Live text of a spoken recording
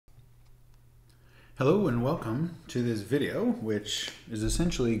Hello and welcome to this video, which is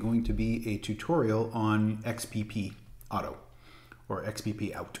essentially going to be a tutorial on XPPAUT or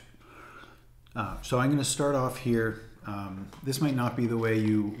XPPAUT. So I'm going to start off here. This might not be the way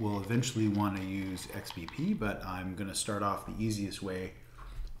you will eventually want to use XPP, but I'm going to start off the easiest way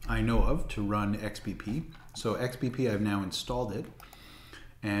I know of to run XPP. So XPP, I've now installed it,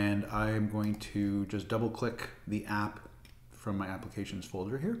 and I'm going to just double click the app from my applications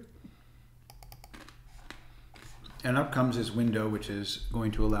folder here. And up comes this window, which is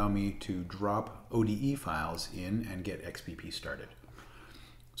going to allow me to drop ODE files in and get XPP started.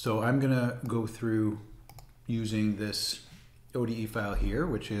 So I'm going to go through using this ODE file here,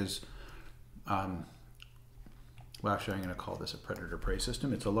 which is, well, actually I'm going to call this a predator-prey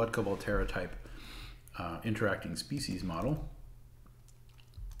system. It's a Lotka-Volterra type interacting species model.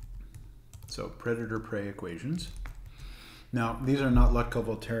 So predator-prey equations. Now, these are not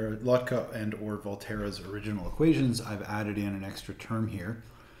Lotka and or Volterra's original equations. I've added in an extra term here,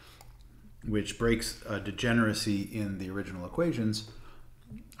 which breaks a degeneracy in the original equations,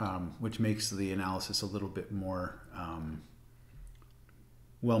 which makes the analysis a little bit more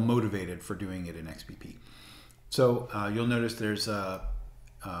well motivated for doing it in XPP. So you'll notice there's a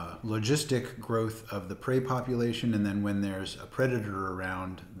logistic growth of the prey population, and then when there's a predator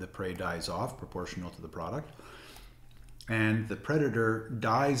around, the prey dies off proportional to the product. And the predator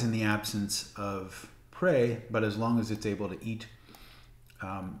dies in the absence of prey, but as long as it's able to eat,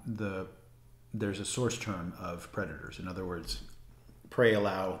 there's a source term of predators. In other words, prey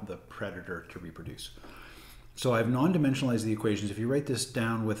allow the predator to reproduce. So I've non-dimensionalized the equations. If you write this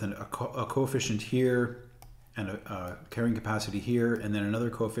down with a coefficient here and a carrying capacity here, and then another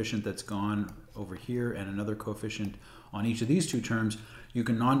coefficient that's gone over here and another coefficient on each of these two terms, you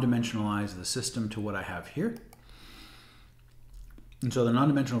can non-dimensionalize the system to what I have here. And so the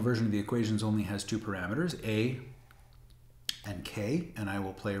non-dimensional version of the equations only has two parameters, A and K, and I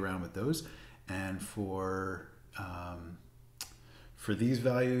will play around with those. And for these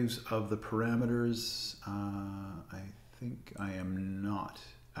values of the parameters, I think I am not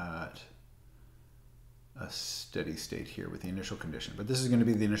at a steady state here with the initial condition, but this is going to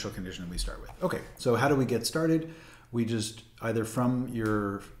be the initial condition that we start with. Okay, so how do we get started? We just either from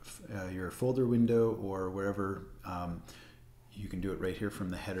your folder window or wherever, you can do it right here from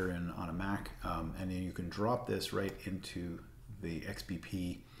the header and on a Mac, and then you can drop this right into the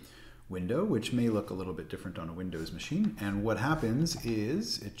XPP window, which may look a little bit different on a Windows machine. And what happens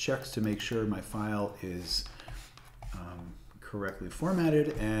is it checks to make sure my file is correctly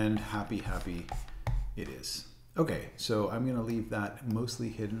formatted, and happy it is. Okay, so I'm going to leave that mostly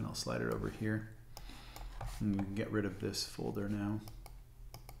hidden. I'll slide it over here and get rid of this folder now.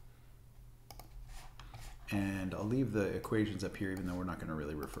 And I'll leave the equations up here, even though we're not going to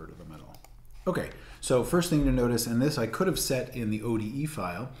really refer to them at all. Okay, so first thing to notice, and this I could have set in the ODE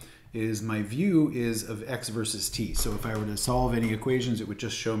file, is my view is of x versus t. So if I were to solve any equations, it would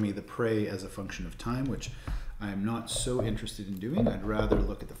just show me the prey as a function of time, which I am not so interested in doing. I'd rather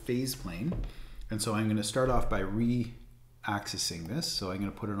look at the phase plane. And so I'm going to start off by re-axising this. So I'm going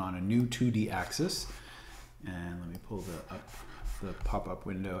to put it on a new 2D axis. And let me pull the pop-up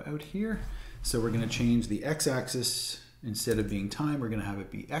window out here. So we're going to change the x-axis. Instead of being time, we're going to have it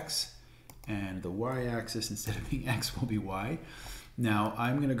be x, and the y-axis instead of being x will be y. Now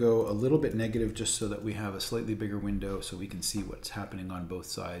I'm going to go a little bit negative just so that we have a slightly bigger window so we can see what's happening on both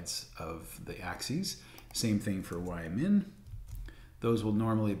sides of the axes. Same thing for y min. Those will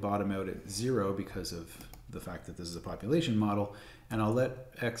normally bottom out at 0 because of the fact that this is a population model, and I'll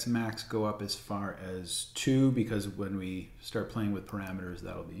let x max go up as far as 2 because when we start playing with parameters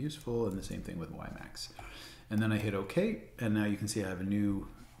that'll be useful, and the same thing with y max. And then I hit OK, and now you can see I have a new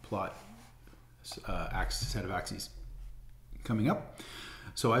plot set of axes coming up.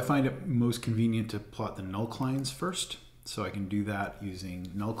 So I find it most convenient to plot the nullclines first, so I can do that using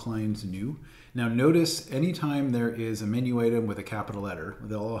nullclines new. Now notice anytime there is a menu item with a capital letter,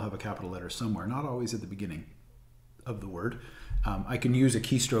 they'll all have a capital letter somewhere, not always at the beginning of the word. I can use a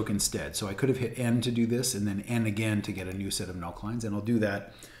keystroke instead. So I could have hit N to do this and then N again to get a new set of nullclines, and I'll do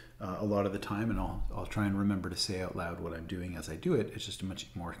that a lot of the time, and I'll try and remember to say out loud what I'm doing as I do it. It's just much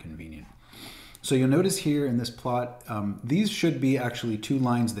more convenient. So you'll notice here in this plot, these should be actually two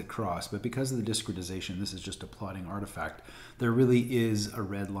lines that cross, but because of the discretization, this is just a plotting artifact, there really is a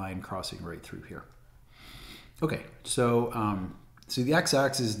red line crossing right through here. Okay, so the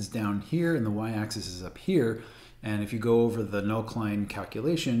x-axis is down here and the y-axis is up here, and if you go over the nullcline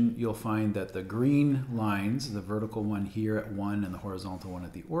calculation, you'll find that the green lines, the vertical one here at 1 and the horizontal one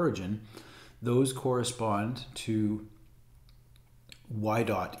at the origin, those correspond to y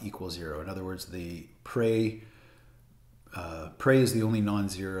dot equals 0. In other words, the prey is the only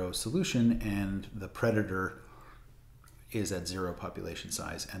non-zero solution, and the predator is at 0 population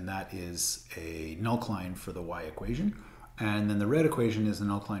size, and that is a nullcline for the y equation. And then the red equation is the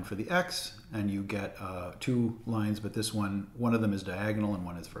nullcline for the x, and you get 2 lines, but this one of them is diagonal and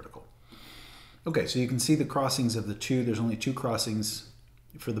one is vertical. Okay, so you can see the crossings of the two. There's only 2 crossings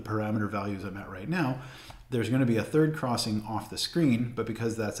for the parameter values I'm at right now. There's going to be a third crossing off the screen, but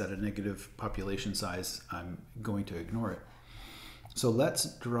because that's at a negative population size, I'm going to ignore it. So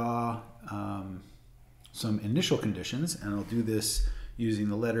let's draw some initial conditions, and I'll do this using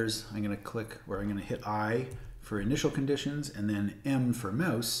the letters. I'm going to click, or I'm going to hit I for initial conditions, and then M for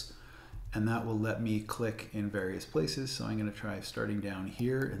mouse, and that will let me click in various places. So I'm going to try starting down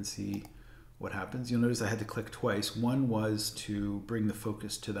here and see what happens. You'll notice I had to click twice. One was to bring the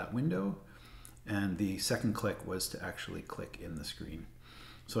focus to that window, and the second click was to actually click in the screen.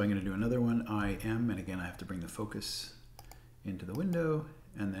 So I'm going to do another one, IM, and again I have to bring the focus into the window,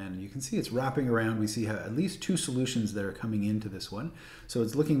 and then you can see it's wrapping around. We see at least 2 solutions that are coming into this one. So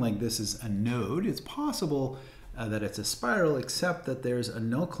it's looking like this is a node. It's possible that it's a spiral, except that there's a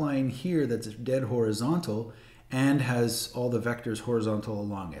nullcline here that's dead horizontal and has all the vectors horizontal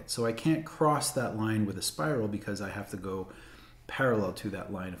along it. So I can't cross that line with a spiral because I have to go parallel to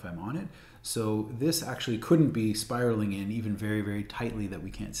that line if I'm on it. So this actually couldn't be spiraling in even very, very tightly that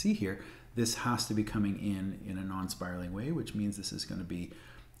we can't see here. This has to be coming in a non-spiraling way, which means this is going to be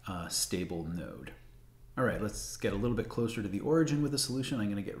a stable node. All right, let's get a little bit closer to the origin with the solution.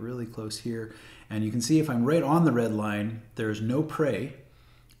 I'm going to get really close here. And you can see if I'm right on the red line, there's no prey.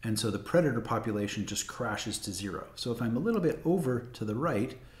 And so the predator population just crashes to 0. So if I'm a little bit over to the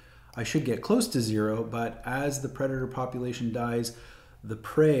right, I should get close to 0, but as the predator population dies, the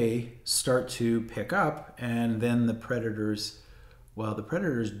prey start to pick up, and then the predators, well, the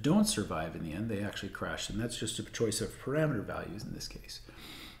predators don't survive in the end, they actually crash, and that's just a choice of parameter values in this case.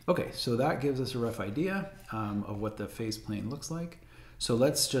 Okay, so that gives us a rough idea of what the phase plane looks like. So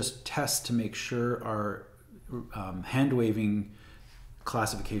let's just test to make sure our hand-waving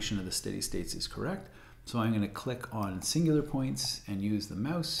classification of the steady states is correct. So I'm going to click on singular points and use the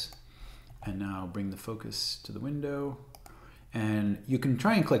mouse, and now bring the focus to the window. And you can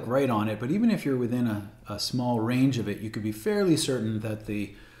try and click right on it, but even if you're within a small range of it, you could be fairly certain that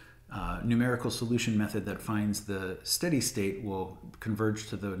the numerical solution method that finds the steady state will converge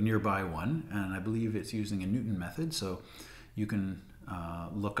to the nearby one, and I believe it's using a Newton method, so you can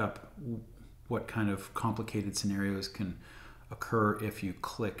look up what kind of complicated scenarios can occur if you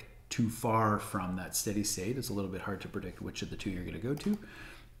click too far from that steady state. It's a little bit hard to predict which of the 2 you're going to go to,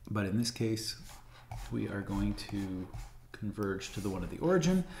 but in this case we are going to converge to the one at the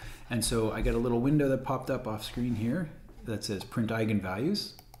origin. And so I got a little window that popped up off screen here that says print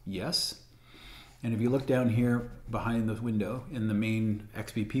eigenvalues, yes. And if you look down here behind the window in the main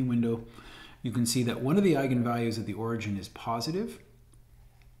XPP window, you can see that one of the eigenvalues at the origin is positive,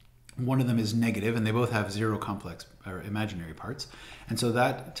 one of them is negative, and they both have 0 complex or imaginary parts. And so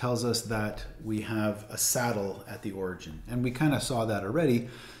that tells us that we have a saddle at the origin. And we kind of saw that already.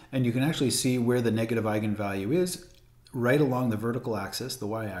 And you can actually see where the negative eigenvalue is. Right along the vertical axis, the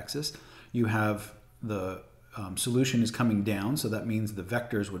y-axis, you have the solution is coming down, so that means the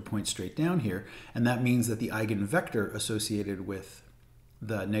vectors would point straight down here, and that means that the eigenvector associated with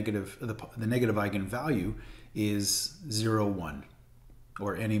the negative eigenvalue is 0, 1,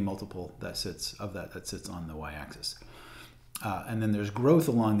 or any multiple that sits on the y-axis. And then there's growth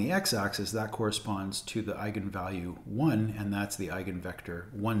along the x-axis that corresponds to the eigenvalue 1, and that's the eigenvector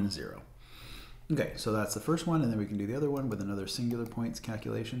 1, 0. Okay, so that's the first one, and then we can do the other one with another singular points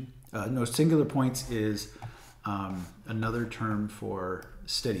calculation. No, singular points is another term for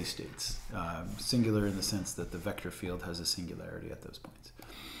steady states. Singular in the sense that the vector field has a singularity at those points.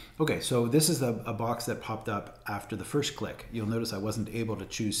 Okay, so this is a box that popped up after the first click. You'll notice I wasn't able to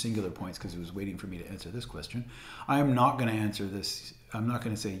choose singular points because it was waiting for me to answer this question. I am not going to answer this. I'm not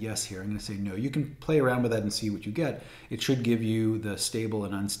going to say yes here. I'm going to say no. You can play around with that and see what you get. It should give you the stable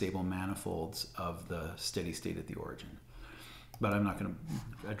and unstable manifolds of the steady state at the origin. But I'm not going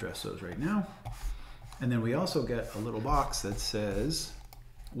to address those right now. And then we also get a little box that says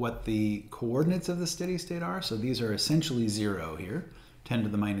what the coordinates of the steady state are. So these are essentially 0 here. 10 to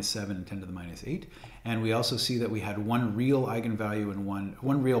the minus 7 and 10 to the minus 8. And we also see that we had one real eigenvalue and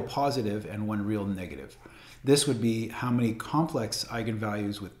one real positive and one real negative. This would be how many complex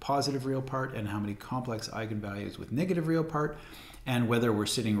eigenvalues with positive real part and how many complex eigenvalues with negative real part, and whether we're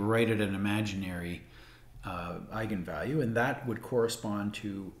sitting right at an imaginary eigenvalue, and that would correspond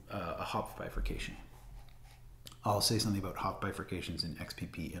to a Hopf bifurcation. I'll say something about Hopf bifurcations in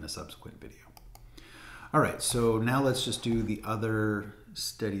XPP in a subsequent video. All right, so now let's just do the other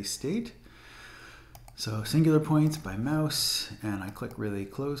steady state. So singular points by mouse, and I click really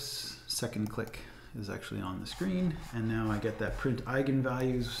close. Second click is actually on the screen, and now I get that print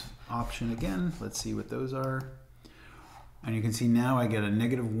eigenvalues option again. Let's see what those are. And you can see now I get a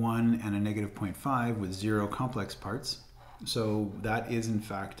 -1 and a -0.5 with 0 complex parts. So that is in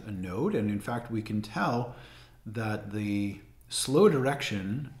fact a node, and in fact we can tell that the slow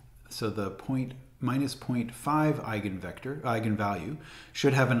direction, so the -0.5 eigenvalue,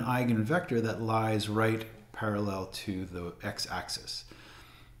 should have an eigenvector that lies right parallel to the x-axis.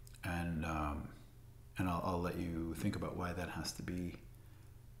 And I'll let you think about why that has to be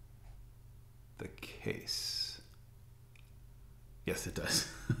the case. Yes, it does.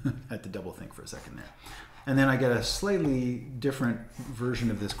 I had to double think for a second there. And then I get a slightly different version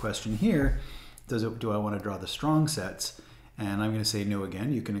of this question here. Do I want to draw the strong sets? And I'm going to say no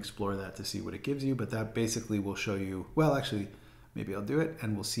again. You can explore that to see what it gives you, but that basically will show you, well, actually, maybe I'll do it,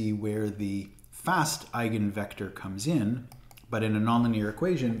 and we'll see where the fast eigenvector comes in. But in a nonlinear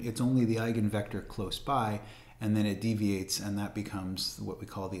equation, it's only the eigenvector close by, and then it deviates, and that becomes what we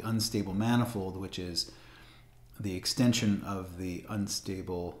call the unstable manifold, which is the extension of the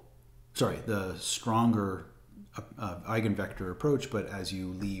the stronger eigenvector approach, but as you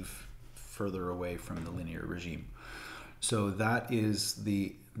leave further away from the linear regime. So that is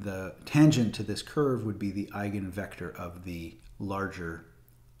the tangent to this curve would be the eigenvector of the larger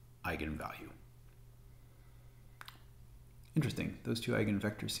eigenvalue. Interesting, those two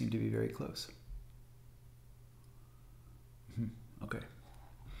eigenvectors seem to be very close. Okay,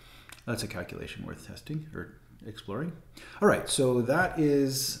 that's a calculation worth testing or exploring. All right, so that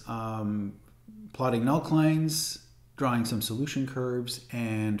is plotting null-clines, drawing some solution curves,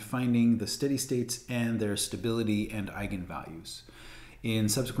 and finding the steady states and their stability and eigenvalues. In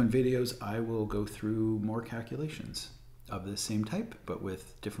subsequent videos, I will go through more calculations of the same type, but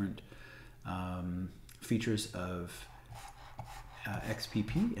with different features of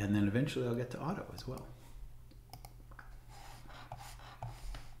XPP, and then eventually I'll get to auto as well.